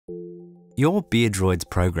Your BeerDroid's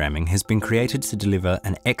programming has been created to deliver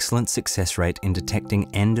an excellent success rate in detecting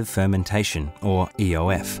end of fermentation, or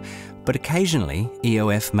EOF, but occasionally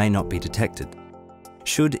EOF may not be detected.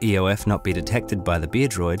 Should EOF not be detected by the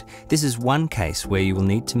BeerDroid, this is one case where you will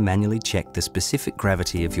need to manually check the specific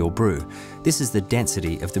gravity of your brew. This is the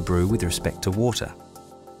density of the brew with respect to water.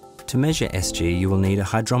 To measure SG, you will need a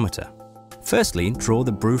hydrometer. Firstly, draw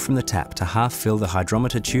the brew from the tap to half fill the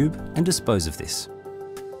hydrometer tube and dispose of this.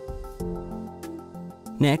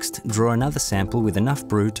 Next, draw another sample with enough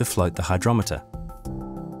brew to float the hydrometer.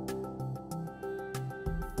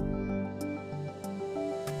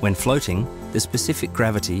 When floating, the specific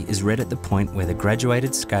gravity is read at the point where the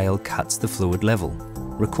graduated scale cuts the fluid level.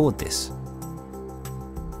 Record this.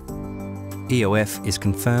 EOF is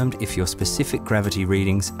confirmed if your specific gravity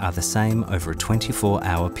readings are the same over a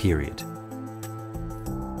 24-hour period.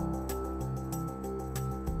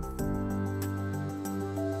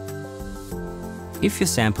 If your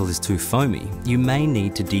sample is too foamy, you may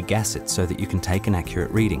need to degas it so that you can take an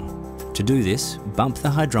accurate reading. To do this, bump the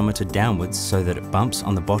hydrometer downwards so that it bumps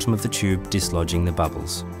on the bottom of the tube, dislodging the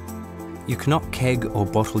bubbles. You cannot keg or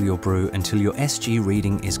bottle your brew until your SG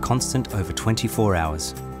reading is constant over 24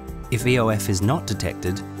 hours. If EOF is not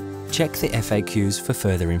detected, check the FAQs for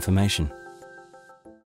further information.